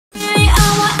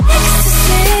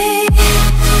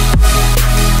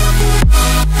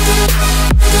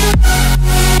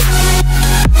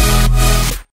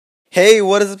Hey,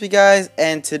 what is up you guys?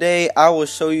 And today I will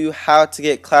show you how to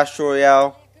get Clash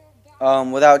Royale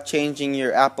without changing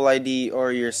your Apple ID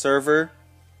or your server.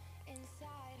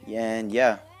 And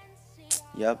yeah,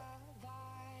 yep.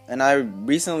 And I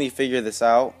recently figured this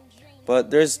out, but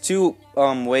there's two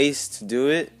ways to do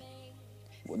it.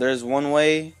 There's one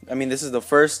way, I mean this is the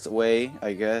first way,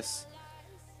 I guess.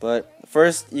 But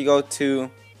first you go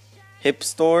to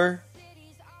Hipstore.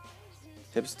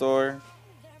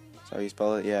 That's how you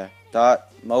spell it, yeah.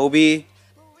 Mobi.com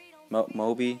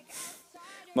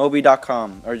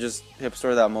or just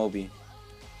hipstore.mobi.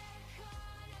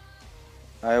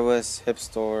 iOS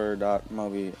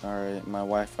hipstore.mobi. Alright, my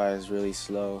Wi-Fi is really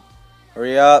slow.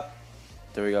 Hurry up.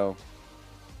 There we go.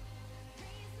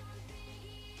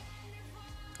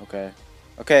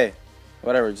 Okay,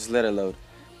 whatever, just let it load.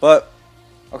 But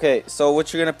okay, so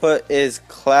what you're gonna put is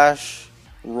Clash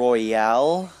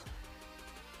Royale,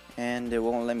 and it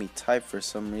won't let me type for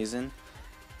some reason.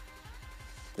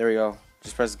 There we go.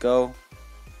 Just press go,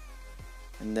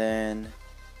 and then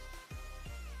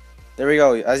there we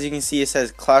go. As you can see, it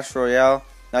says Clash Royale.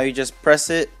 Now you just press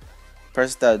it.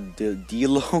 Press the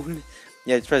deload.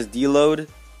 Yeah, just press deload,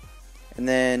 and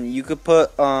then you could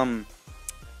put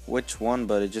which one,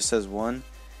 but it just says one.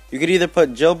 You could either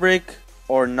put jailbreak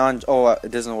or non. Oh,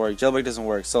 it doesn't work. Jailbreak doesn't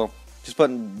work. So just put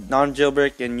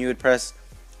non-jailbreak, and you would press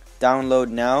download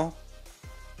now.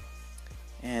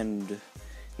 And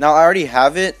now I already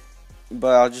have it,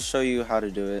 but I'll just show you how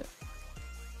to do it.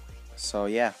 So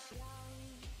yeah,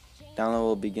 download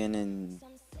will begin in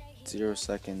 0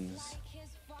 seconds.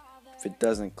 If it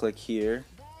doesn't click here,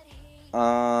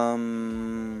 yeah,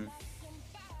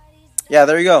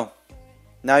 there you go.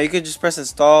 Now you could just press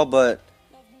install, but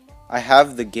I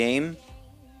have the game.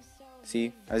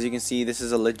 See, as you can see, this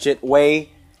is a legit way.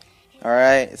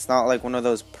 Alright, it's not like one of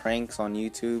those pranks on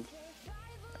YouTube.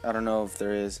 I don't know if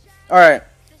there is. Alright,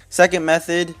 second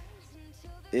method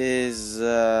is,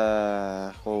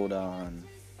 hold on.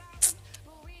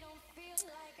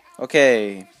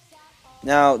 Okay,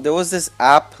 now there was this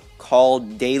app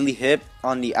called Daily Hip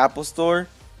on the Apple Store.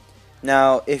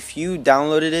 Now, if you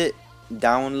downloaded it,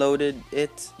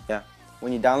 yeah,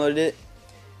 when you downloaded it,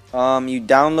 you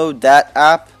download that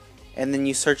app, and then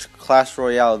you search Clash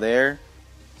Royale there.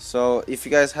 So if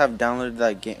you guys have downloaded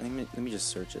that game, let me just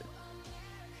search it.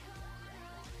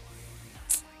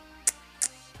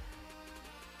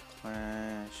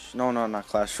 Clash, no, not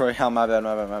Clash Royale. My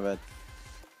bad.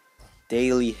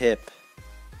 Daily Hip.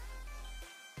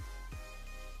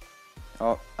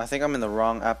 Oh, I think I'm in the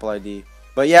wrong Apple ID.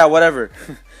 But yeah, whatever,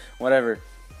 whatever.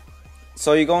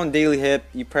 So you go on Daily Hip,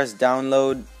 you press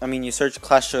download. I mean, you search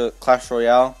Clash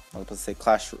Royale. I was about to say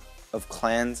Clash of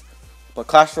Clans, but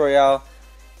Clash Royale.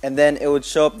 And then it would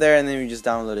show up there, and then you just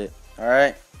download it.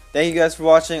 Alright? Thank you guys for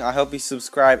watching. I hope you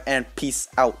subscribe, and peace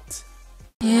out.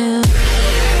 Yeah.